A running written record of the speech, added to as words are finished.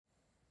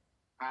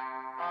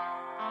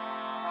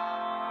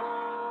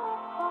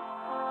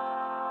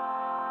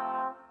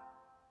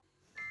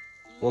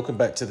Welcome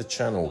back to the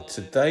channel.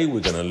 Today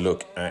we're going to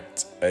look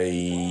at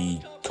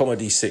a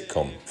comedy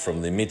sitcom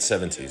from the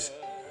mid-70s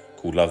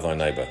called Love Thy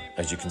Neighbour.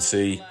 As you can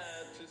see,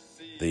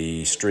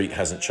 the street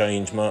hasn't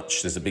changed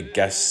much. There's a big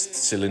gas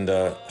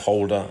cylinder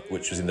holder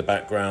which was in the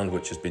background,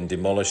 which has been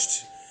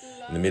demolished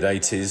in the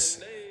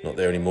mid-80s. Not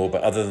there anymore,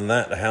 but other than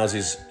that, the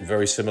houses are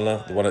very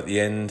similar. The one at the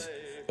end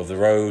of the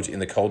road in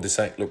the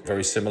cul-de-sac looked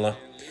very similar.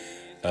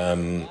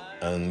 And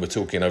we're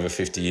talking over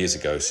 50 years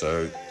ago,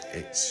 so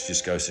it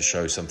just goes to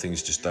show some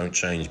things just don't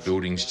change.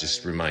 Buildings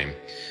just remain.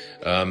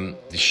 The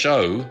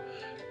show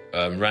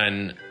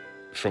ran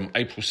from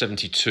April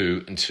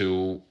 72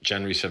 until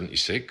January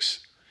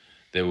 76.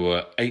 There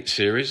were 8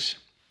 series,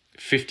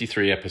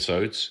 53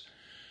 episodes,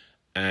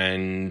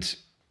 and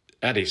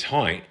at its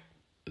height,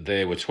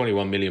 there were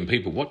 21 million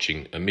people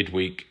watching a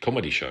midweek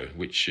comedy show,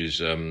 which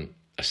is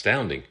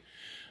astounding.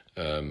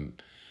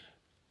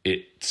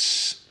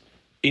 Its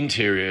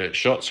interior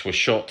shots were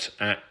shot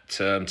at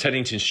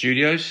Teddington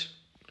Studios,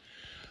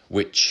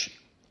 which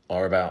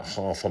are about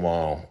half a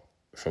mile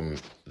from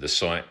the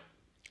site,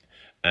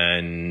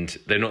 and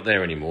they're not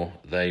there anymore.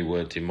 They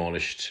were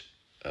demolished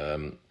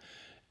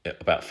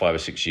about 5 or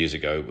 6 years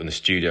ago when the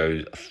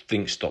studio, I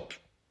think, stopped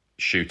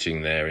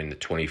shooting there in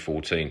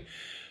 2014.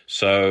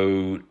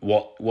 So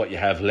what you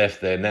have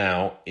left there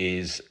now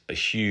is a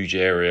huge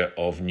area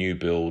of new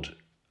build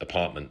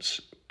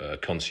apartments,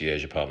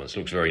 concierge apartments.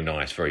 Looks very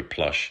nice, very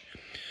plush.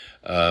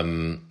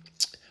 And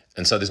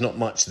so there's not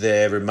much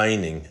there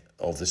remaining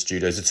of the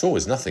studios at all.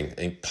 There's nothing.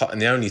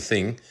 And the only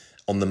thing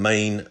on the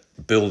main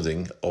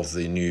building of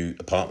the new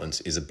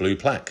apartments is a blue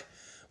plaque,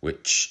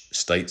 which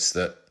states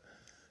that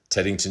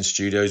Teddington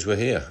Studios were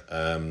here.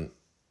 And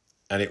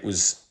it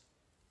was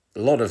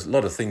a lot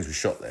of things were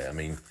shot there. I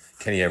mean,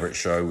 Kenny Everett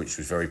Show, which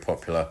was very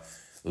popular.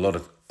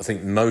 I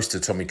think most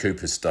of Tommy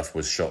Cooper's stuff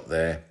was shot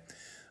there.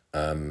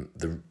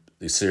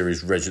 The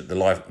series,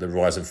 the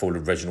Rise and Fall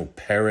of Reginald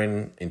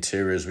Perrin,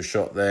 interiors were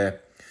shot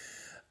there.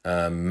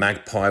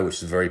 Magpie, which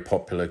is a very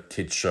popular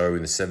kids show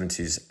in the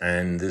 70s,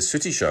 and the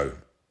City Show.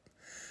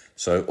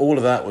 So all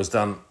of that was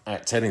done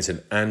at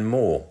Teddington and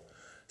more.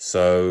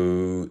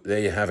 So there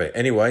you have it.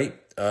 Anyway,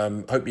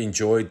 hope you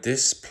enjoyed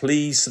this.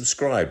 Please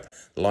subscribe,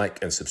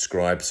 like and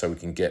subscribe so we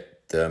can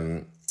get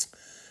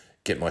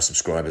my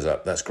subscribers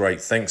up. That's great.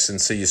 Thanks and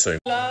see you soon.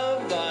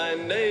 Love thy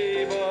neighbor.